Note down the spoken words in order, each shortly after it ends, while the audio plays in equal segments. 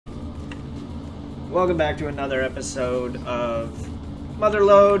Welcome back to another episode of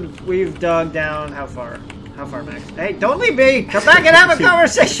Motherload. We've dug down how far? How far, Max? Hey, don't leave me! Come back and have a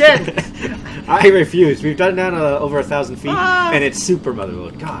conversation! I refuse. We've done down over 1,000 feet, and it's super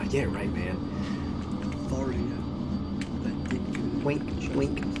Motherload. God, yeah, right, man. Wink,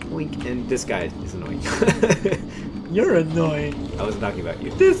 wink, wink. And this guy is annoying. You're annoying. I wasn't talking about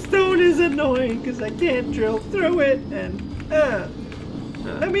you. This stone is annoying because I can't drill through it, and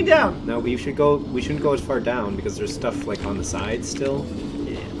let me down. No, we should go. We shouldn't go as far down because there's stuff like on the side still.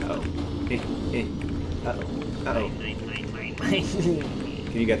 Yeah. Oh. Uh-oh.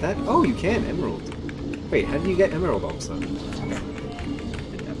 Can you get that? Oh, you can. Emerald. Wait, how do you get emerald all of a sudden?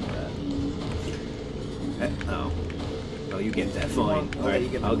 Oh. Oh, you get that. Fine.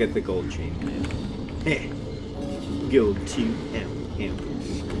 Alright, I'll get the gold chain. Gold 2.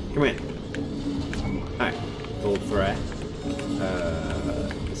 Come in. Alright. Gold for that.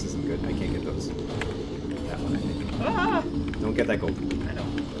 This isn't good. I can't get those. That one, I think. Ah! Don't get that gold. I know.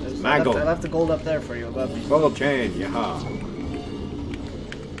 My gold. I left the gold up there for you above me. Gold chain, yaha.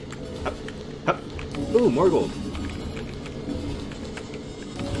 Up, up. Ooh, more gold.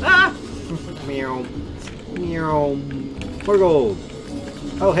 Ah! Meow. Meow. More gold.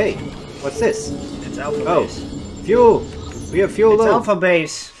 Oh, hey. What's this? It's alpha Oh. base. Fuel. We have fuel It's low. alpha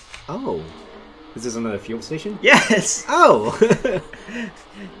base. Oh. Is this another fuel station? Yes! Oh.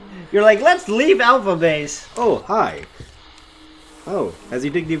 You're like, let's leave alpha base. Oh, hi. Oh, as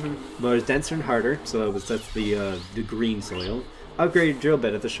you dig deeper, more denser and harder, so that's the green soil. Upgrade drill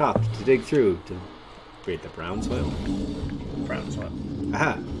bit at the shop to dig through to create the brown soil. Brown soil.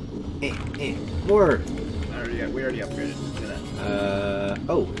 Aha. More. We already upgraded. Look at that.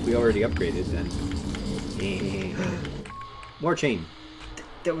 Oh, we already upgraded then. More chain.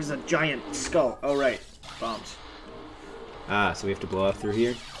 There was a giant skull. Oh, right. Bombs. Ah, so we have to blow up through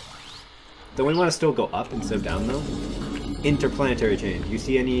here? Don't we want to still go up instead of down, though? Interplanetary chain. You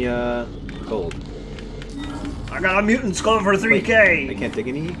see any, gold? I got a mutant skull for 3K! Wait, I can't dig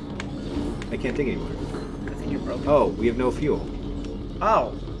any? I can't dig anymore. I think you're broken. Oh, we have no fuel.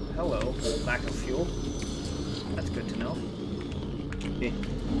 Oh. Hello. Lack of fuel. That's good to know.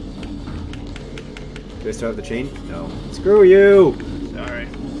 Do I still have the chain? No. Screw you! Sorry.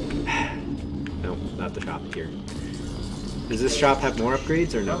 No, not the shop here. Does this shop have more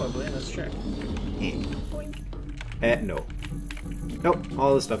upgrades or no? Probably. Let's check. No. Nope,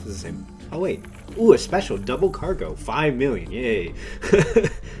 all this stuff is the same. Oh, wait. Ooh, a special double cargo. 5 million. Yay.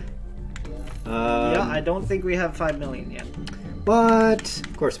 Yeah, I don't think we have 5 million yet. But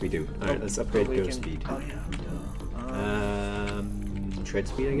of course we do. Alright, let's upgrade go speed. Oh, yeah. Tread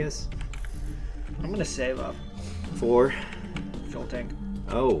speed, I guess? I'm gonna save up. 4. Fuel tank.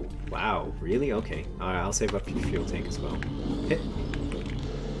 Oh, wow. Really? Okay. Alright, I'll save up your fuel tank as well. Hit.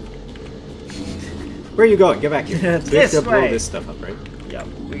 Where are you going? Get back here. So we have to blow this stuff up, right? Yep.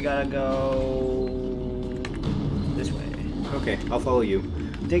 We gotta go this way. Okay, I'll follow you.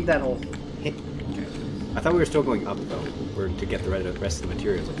 Dig that hole. Hit. Okay. I thought we were still going up, though. We're to get the rest of the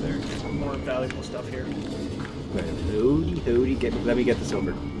materials up there. More valuable stuff here. Right. Hody. Let me get the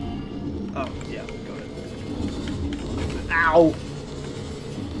silver. Oh, yeah. Go ahead. Ow!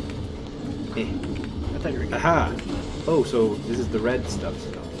 I thought you were getting Aha! Oh, so this is the red stuff.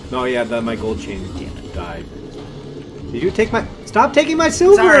 No, yeah, my gold chain died. Did you take my... Stop taking my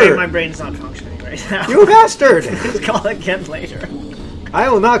silver! Sorry, my brain's not functioning right now. You bastard! Just call again later. I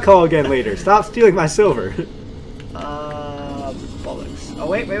will not call again later. Stop stealing my silver. Bollocks. Oh,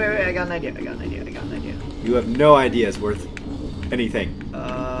 wait. I got an idea. You have no idea it's worth anything.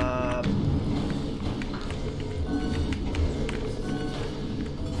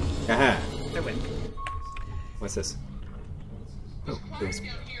 Aha. I win. What's this? Oh, there's...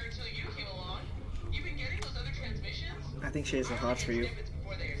 I think she has the hots for you.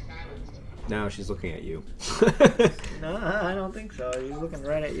 Now she's looking at you. No, I don't think so. She's looking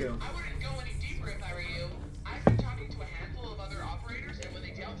right at you. I wouldn't go any deeper if I were you. I've been talking to a handful of other operators, and when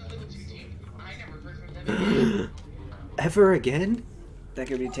they dealt a little too deep, I never heard from them again. Ever again? That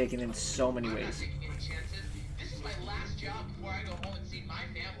could be taken in so many ways. Taking any chances. This is my last job before I go home and see my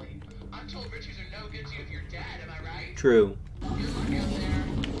family. I'm told riches are no good to you if you're dead, am I right? True. Good luck out there.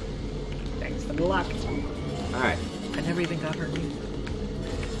 Thanks for the luck. Alright. I never even got her name.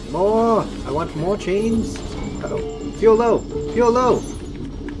 More! I want more chains. Uh-oh. Fuel low! Fuel low!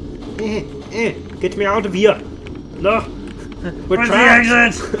 Get me out of here! No! We're trapped!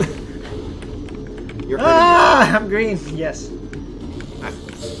 You're hurting. I'm green! Yes.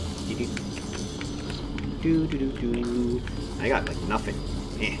 I got like nothing.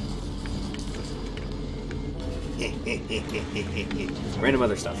 Random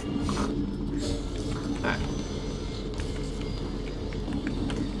other stuff.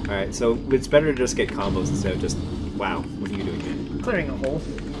 Alright, so it's better to just get combos instead of just... Wow, what are you doing, man? Clearing a hole.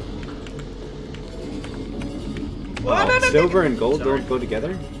 Oh, silver and gold Sorry. don't go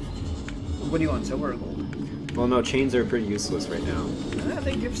together? What do you want, silver or gold? Well, no, chains are pretty useless right now.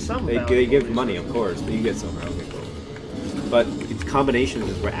 They give some They value. give money, of course, but you get silver, I'll get gold. But it's combinations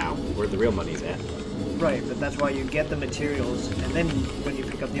is where the real money's at. Right, but that's why you get the materials, and then when you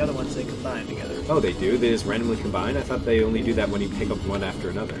pick up the other ones, they combine together. Oh, they do? They just randomly combine? I thought they only do that when you pick up one after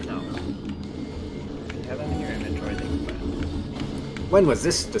another. No. If you have them in your inventory, they combine. When was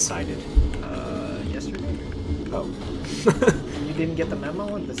this decided? Yesterday? Oh. You didn't get the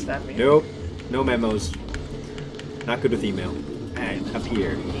memo with the staff meeting? Nope. No memos. Not good with email. Alright, up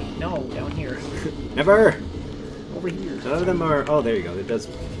here. No, down here. Never! Over here. None of them are... Oh, there you go. It does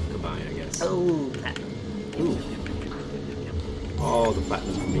combine, I guess. Oh, that. Ooh. Oh, the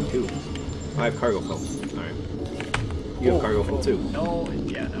platinum for me, too. I have cargo fill. Alright. You have cargo fill, too. No,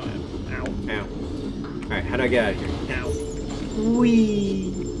 yeah, no, I have. Ow. Ow. Alright, how do I get out of here? Ow.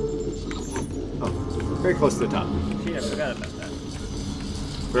 Whee! Oh, very close to the top. Gee, I forgot about that.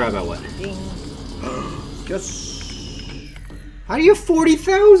 Forgot about what? Ding. Just... How do you have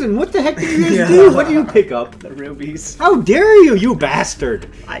 40,000? What the heck did you guys do? What do you pick up? The rubies. How dare you, you bastard!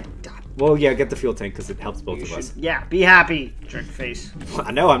 Well, yeah, get the fuel tank because it helps both of us. Yeah, be happy, jerk face.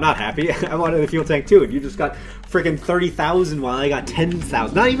 No, I'm not happy. I wanted the fuel tank too, and you just got freaking 30,000 while I got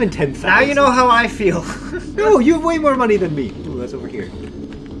 10,000. Not even 10,000. Now you know how I feel. No, you have way more money than me. Ooh, that's over here.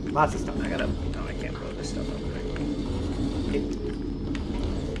 Lots of stuff. I gotta... No, I can't blow this stuff up.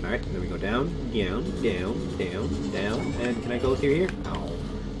 Alright, then we go down, down, down, down, down, and can I go through here? Oh,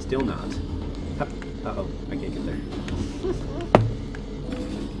 still not. Hup. Uh-oh, I can't get there.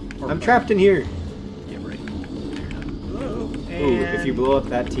 I'm trapped in here. Yeah, right. Ooh, if you blow up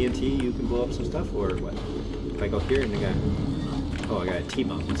that TNT, you can blow up some stuff, or what? If I go here and I got... Oh, I got a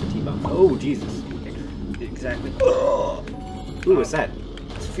T-bomb. What's a T-bomb? Oh, Jesus. Exactly. Ooh, what's that?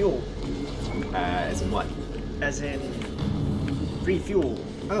 It's fuel. As in what? As in... refuel.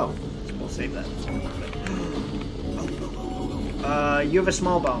 Oh. We'll save that. You have a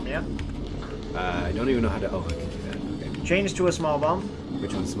small bomb, yeah? I don't even know how to... Oh, I can do that. Okay. Change to a small bomb.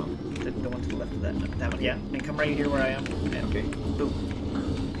 Which one's small? The one to the left of that. That one, yeah. And come right here where I am. And Okay. boom.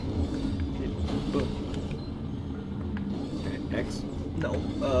 Boom. Okay, X? No.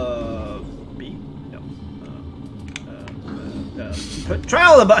 B. No. Try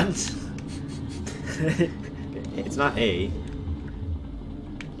all the buttons! It's not A.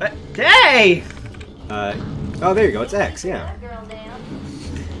 Hey! Oh, there you go. It's X, yeah.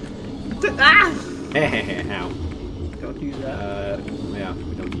 Ah! Ow. Don't do that. Yeah,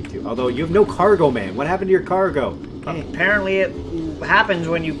 we don't need to. Although, you have no cargo, man. What happened to your cargo? Apparently it happens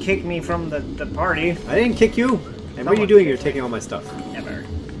when you kick me from the party. I didn't kick you. And what are you doing? You're taking all my stuff. Never.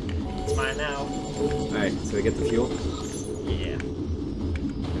 It's mine now. Alright, so we get the fuel. Yeah.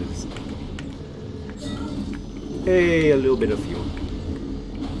 Hey, a little bit of fuel.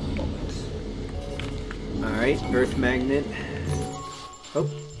 Alright, Earth Magnet. Oh.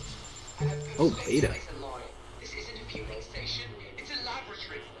 Oh, Beta. This isn't a fueling station. It's a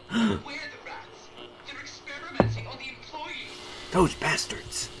laboratory. We're the rats. They're experimenting on the employees. Those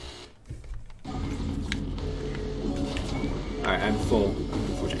bastards. Alright, I'm full.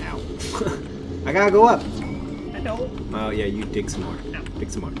 Ow. I gotta go up. I know. Oh, yeah, you dig some more. No.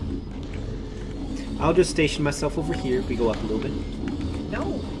 Dig some more. I'll just station myself over here if we go up a little bit.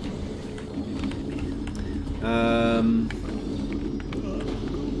 No.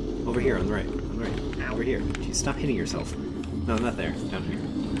 Over here, on the right. On the right. Over here. Jeez, stop hitting yourself. No, not there. Down here.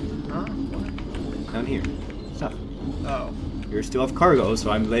 Huh? What? Down here. Stop. Oh. You still have cargo,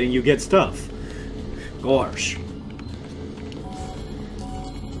 so I'm letting you get stuff. Gosh.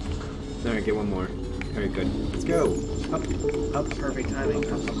 Alright, get one more. Very good. Let's go. Up. Up. Perfect timing.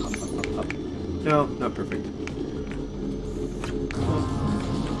 Up, up, up, up, up, up. No, not perfect.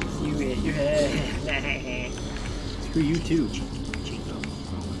 You hit your head. Screw you too.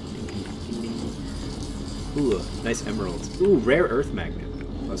 Ooh, nice emeralds. Ooh, rare earth magnet.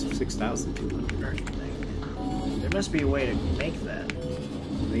 Plus 6,200. Earth thing. There must be a way to make that. I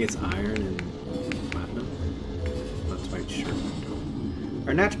think it's iron and platinum. Not quite sure.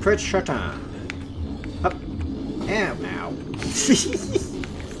 Or not pretty certain. Up. Ow, ow.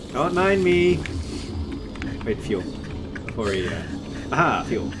 Don't mind me. Wait, fuel. Before he, aha,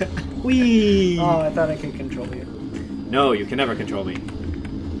 fuel. Whee! Oh, I thought I could control you. No, you can never control me.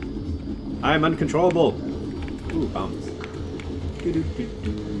 I am uncontrollable. Ooh, bombs.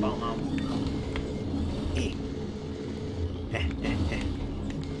 Bomb.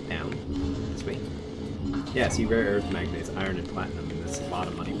 Down. This way. Yeah, see, rare earth magnets, iron and platinum. That's a lot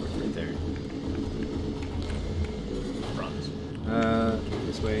of money worth right there. Bronze.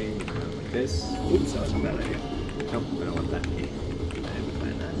 This way, like this. Oops, that was a bad idea. Nope, I don't want that. I didn't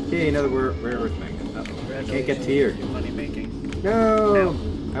find that. Okay, another rare earth magnet. Uh-oh. I can't get to here. Money making. No!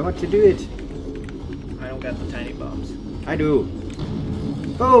 I want to do it. I don't got the tiny bombs. I do.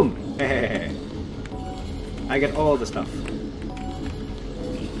 Boom! I get all the stuff.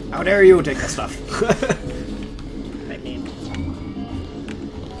 How dare you take the stuff? I mean,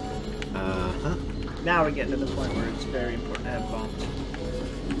 Uh-huh. now we're getting to the point where it's very important to have bombs.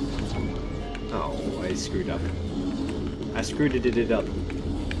 Oh, I screwed up. I screwed it up.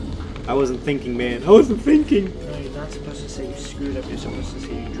 I wasn't thinking, man. I wasn't thinking! No, you're not supposed to say you screwed up, you're supposed to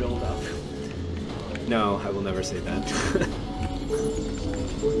say you drilled up. No, I will never say that.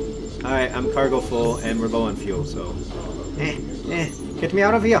 Alright, I'm cargo full and we're low on fuel, so... get me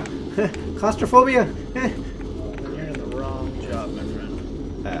out of here! Claustrophobia! You're in the wrong job, my friend.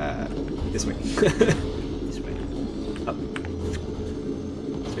 This way. This way. Up.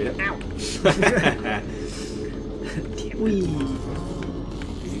 Straight up. Ow! Damn Whee!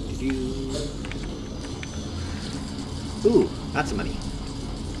 Ooh, lots of money.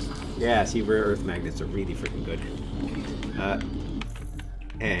 Yeah, see, rare earth magnets are really freaking good.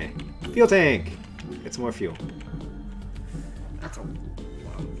 Fuel tank! Get some more fuel. That's a lot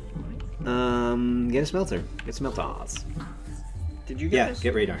of money. Get a smelter. Get smelters. Did you get this?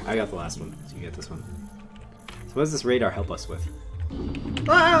 Get radar. I got the last one, so you get this one. So what does this radar help us with?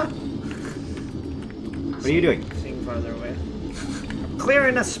 Ah! What are you doing? Seeing farther away.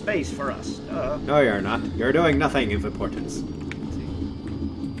 Clearing a space for us. No, you're not. You're doing nothing of importance.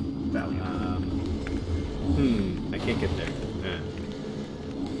 Value. I can't get there.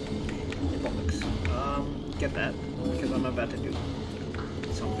 Bollocks. Get that, because I'm about to do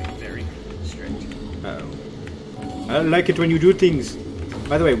something very strict. Uh-oh. I don't like it when you do things.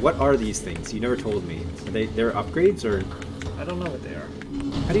 By the way, what are these things? You never told me. Are they're upgrades, or...? I don't know what they are.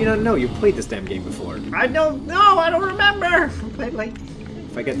 How do you not know? You've played this damn game before. I don't know! I don't remember! I played like...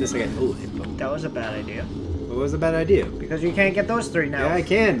 If I get this, I get... Oh, hit bump. That was a bad idea. What was a bad idea? Because you can't get those three now. Yeah, I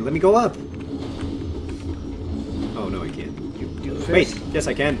can. Let me go up. Oh, no, I can't. You doofus. Wait, yes,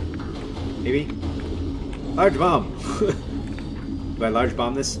 I can. Maybe. Large bomb. Do I large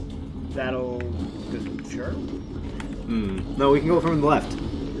bomb this? That'll... Sure. No, we can go from the left.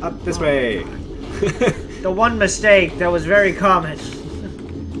 Up this way. The one mistake that was very common.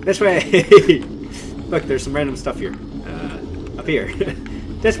 This way. Look, there's some random stuff here. Up here.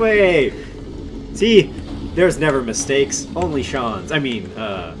 This way. See, there's never mistakes. Only Sean's. I mean,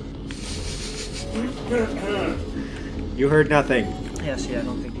 you heard nothing. Yeah, see, I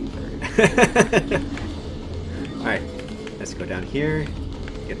don't think you heard. Alright, let's go down here.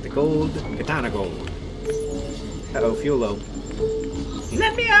 Get the gold. Katana gold. Uh-oh, fuel low.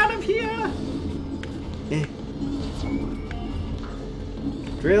 Let me out of here!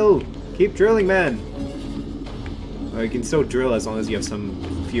 Drill! Keep drilling, man! Or you can still drill as long as you have some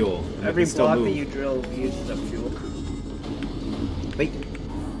fuel. Every still block move. that you drill uses up fuel. Wait.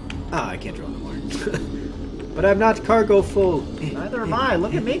 Ah, I can't drill anymore. But I'm not cargo full. Neither am I.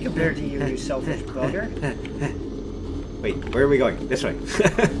 Look at me compared to you, you selfish bugger. Wait, where are we going? This way.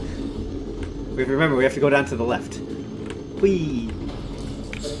 Remember, we have to go down to the left. Whee!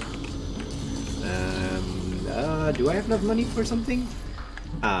 Do I have enough money for something?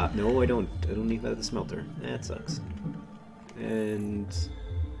 No, I don't. I don't even have the smelter. That sucks. And...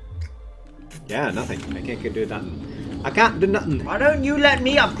 yeah, nothing. I can't do nothing. I can't do nothing. Why don't you let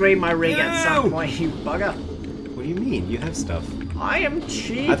me upgrade my rig at some point, you bugger? What do you mean? You have stuff. I am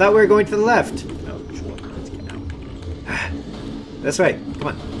cheap. I thought we were going to the left. Oh, sure. Let's get out. This way. Come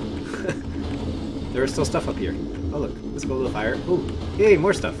on. There is still stuff up here. Oh, look. Let's go a little higher. Oh, yay,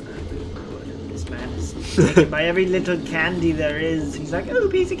 more stuff. This man is taken by every little candy there is. He's like, oh,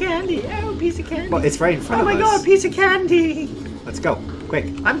 piece of candy. Oh, piece of candy. Well, it's right in front of us. Oh my god, piece of candy. Let's go. Quick.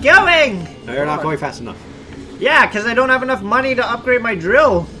 I'm going. No, you're not going fast enough. Yeah, because I don't have enough money to upgrade my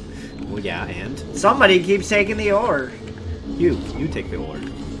drill. Well, yeah, and? Somebody keeps taking the ore. You take the ore.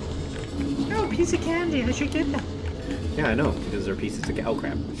 Oh, piece of candy. I should get that. Yeah, I know, because they're pieces of cow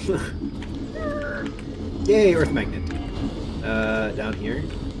crap. Yay, earth magnet. Down here.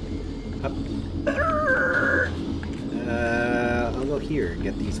 Up. I'll go here and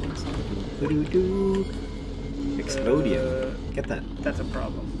get these ones. Doo-doo-doo. Explodium. Get that. That's a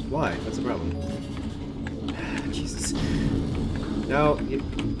problem. Why? What's the problem? Jesus. No.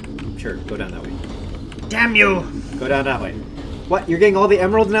 Sure, go down that way. Damn you! Go down that way. What? You're getting all the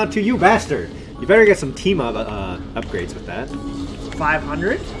emeralds now too, you bastard! You better get some team up, upgrades with that.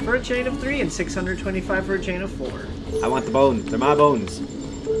 500 for a chain of 3 and 625 for a chain of 4. I want the bones. They're my bones.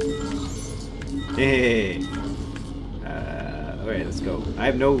 Hey. Alright, let's go. I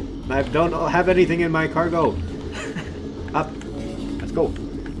don't have anything in my cargo. Up. Let's go.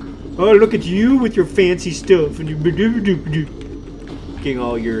 Oh, look at you with your fancy stuff and your getting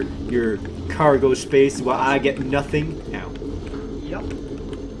all your cargo space while I get nothing. Now. Yup.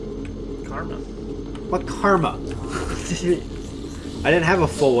 Karma. What karma? I didn't have a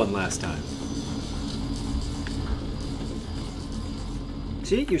full one last time.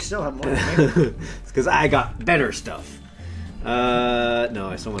 See, you still have more than me. It's because I got better stuff. No,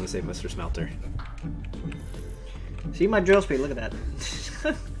 I still want to save Mr. Smelter. See my drill speed, look at that.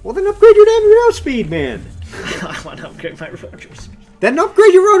 Well, then upgrade your damn drill speed, man. I want to upgrade my rotor speed. Then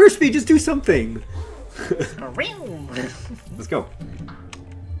upgrade your rotor speed, just do something. Let's go.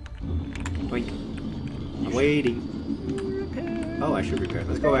 Boink. I'm waiting. Oh, I should repair.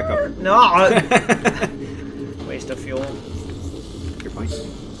 Let's go back up. No! Waste of fuel. Your point?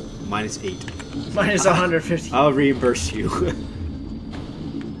 -8. Minus 150. I'll reimburse you.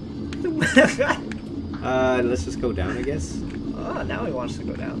 Let's just go down, I guess. Oh, now he wants to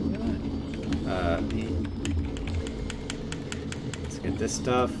go down. Look at that. Let's get this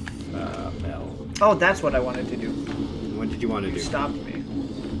stuff. Bell. Oh, that's what I wanted to do. What did you want to You do? stopped me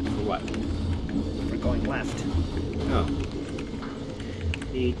For what? for going left. Oh.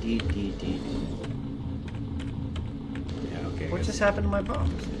 Yeah, okay. What just happened to my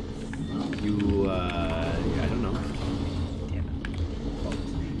bombs? You, I don't know. Damn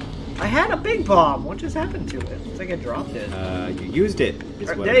it. I had a big bomb. What just happened to it? It's like I dropped it. You used it, is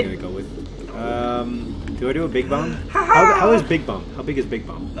what I'm did- gonna go with. Do I do a big bomb? How is big bomb? How big is big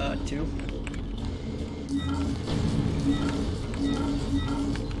bomb? 2.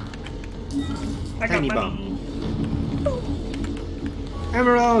 Tiny bomb.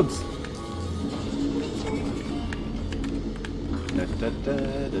 Emeralds! Oh,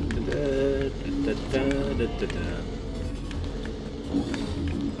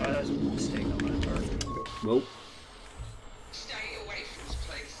 that was a mistake on my part. Whoa. Stay away from this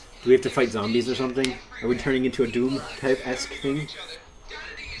place. Do we have to fight zombies or something? Are we turning into a Doom type-esque thing? Each other.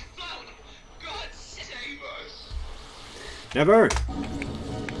 Sanity is blown. God save us. Never!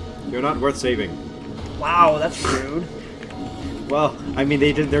 You're not worth saving. Wow, that's rude. Well, I mean,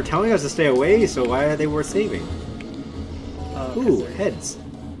 they're telling us to stay away, so why are they worth saving? 'Cause Ooh, they're- heads.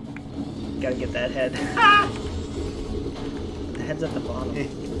 Gotta get that head. The head's at the bottom.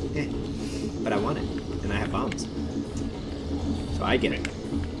 But I want it, and I have bombs. So I get it.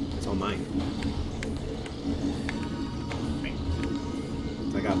 It's all mine.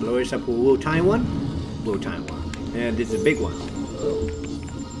 So I got blowers up a low time one, and this is a big one.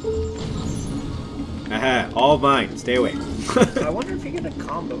 Aha, all mine. Stay away. I wonder if you get a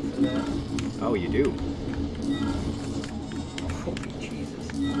combo for that. Oh, you do. Holy Jesus.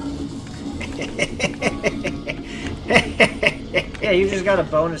 Yeah, you just got a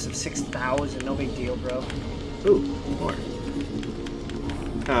bonus of 6,000. No big deal, bro. Ooh, more.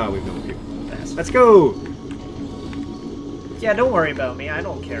 Oh, we've known people. Bastard. Let's go! Yeah, don't worry about me. I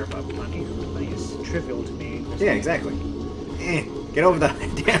don't care about money. Money is trivial to me. Yeah, exactly. Get over the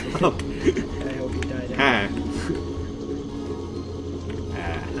damn hump. I hope you die down. Ah.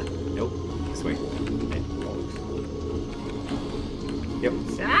 Nope. This way. Yep.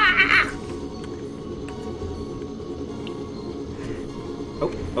 Ah!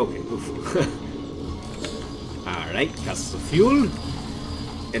 Oh, okay. Oof. Alright, that's the fuel.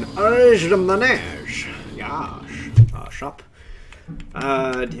 And urge the manage. Yash. Shop.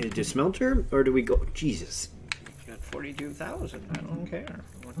 To smelter? Or do we go? Jesus. You got 42,000. I don't care.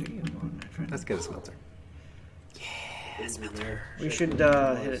 What do you want, my friend? Let's get a smelter. Yeah, smelter. We should hit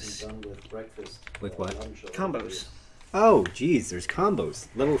us With what? combos. Oh, geez, there's combos.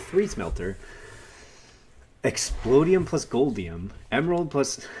 Level 3 smelter. Explodium plus goldium. Emerald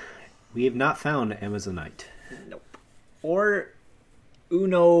plus... We have not found Amazonite. Nope. Or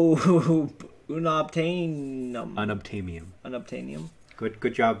unobtainium. Unobtainium.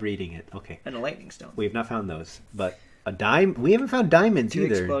 Good job reading it. Okay. And a lightning stone. We have not found those. But a dime... We haven't found diamonds 2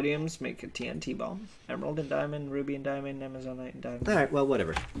 either. explodiums make a TNT bomb. Emerald and diamond, ruby and diamond, amazonite and diamond. Alright, well,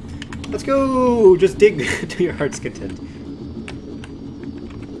 whatever. Let's go! Just dig to your heart's content.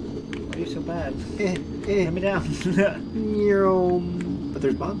 Why are you so bad? Let Let me down. But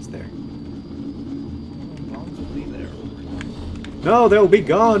there's bombs there. Bombs will be there. No, they'll be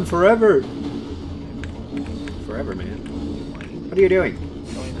gone forever! Forever, man. What are you doing?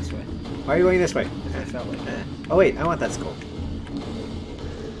 Going this way. Why are you going this way? I felt like that. Oh wait, I want that skull.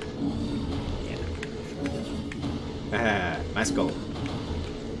 Yeah. Ah, my skull.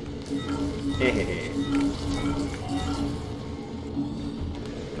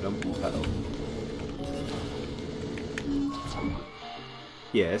 Uh-oh.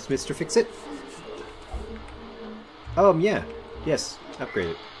 Yes, Mr. Fix-It? Yeah. Yes, upgrade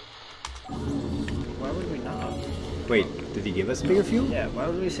it. Why would we not? Wait, did he give us bigger fuel? Yeah, why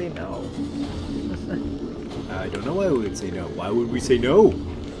would we say no? I don't know why we would say no. Why would we say no?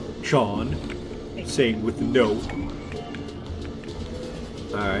 Sean, saying with the no.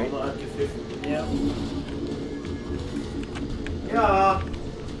 Alright. Yeah. Yeah.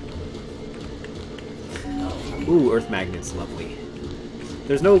 Ooh, earth magnets, lovely.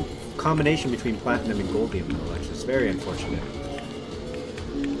 There's no combination between platinum and goldium though, which is very unfortunate.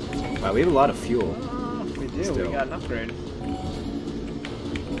 Wow, we have a lot of fuel. We do, Still. we got an upgrade.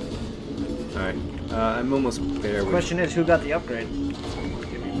 Alright, I'm almost there. The question is, who got the upgrade?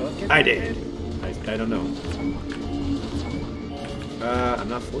 Did we both get the I upgrade? did. I don't know. I'm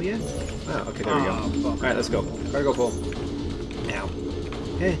not full yet? Oh, okay, there we go. Alright, let's go. Cargo full. Now.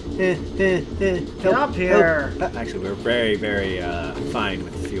 Get up here! Actually, we're very, very fine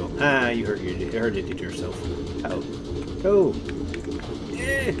with the fuel. You hurt it yourself. Oh. Go!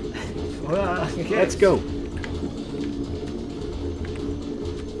 Let's go!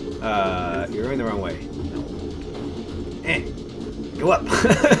 You're going the wrong way. No. Go up!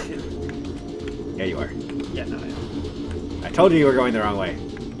 Yeah, you are. Yeah, no, yeah. I told you you were going the wrong way.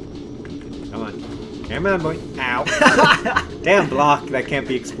 Come on. Come on, boy. Ow. Damn block that can't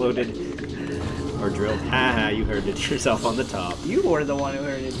be exploded or drilled. Haha, you heard it yourself on the top. You were the one who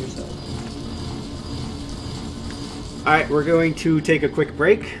heard it yourself. Alright, we're going to take a quick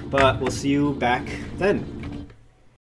break, but we'll see you back then.